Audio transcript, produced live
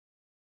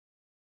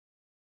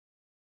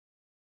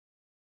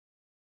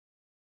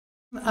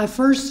I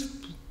first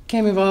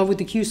came involved with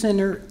the Q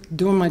Center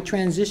during my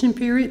transition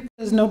period,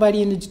 because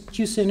nobody in the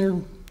Q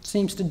Center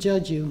seems to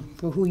judge you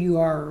for who you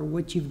are or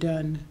what you've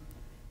done.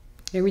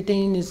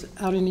 Everything is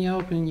out in the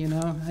open, you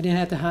know. I didn't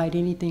have to hide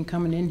anything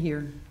coming in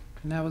here,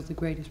 and that was the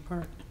greatest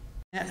part.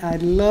 I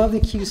love the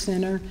Q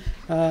Center.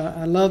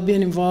 I love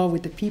being involved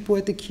with the people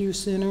at the Q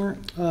Center,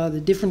 the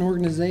different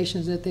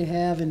organizations that they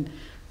have, and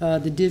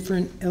the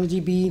different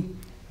LGBT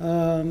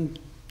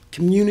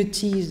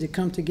communities that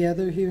come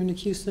together here in the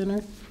Q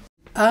Center.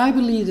 I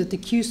believe that the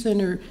Q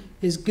Center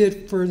is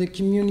good for the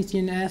community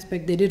in the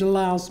aspect that it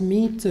allows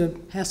me to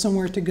have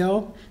somewhere to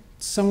go,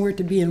 somewhere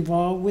to be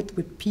involved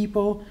with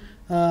people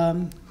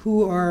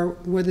who are,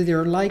 whether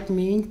they're like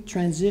me,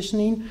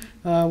 transitioning,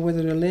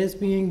 whether they're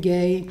lesbian,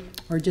 gay,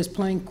 or just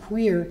plain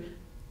queer.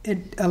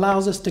 It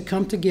allows us to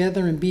come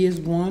together and be as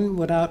one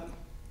without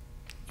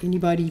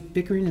anybody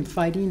bickering and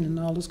fighting and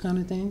all those kind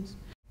of things.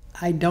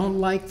 I don't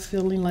like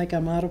feeling like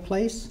I'm out of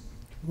place.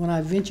 When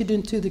I ventured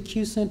into the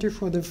Q Center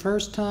for the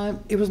first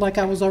time, it was like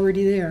I was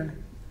already there.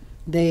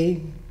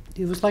 It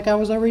was like I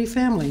was already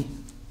family.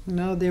 You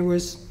know, there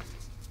was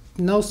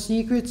no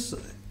secrets.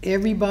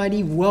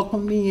 Everybody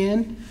welcomed me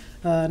in.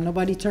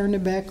 Nobody turned their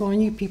back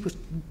on you. People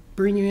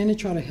bring you in and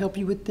try to help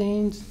you with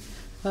things.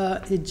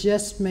 It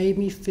just made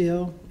me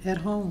feel at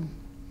home,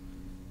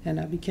 and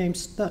I became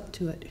stuck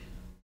to it.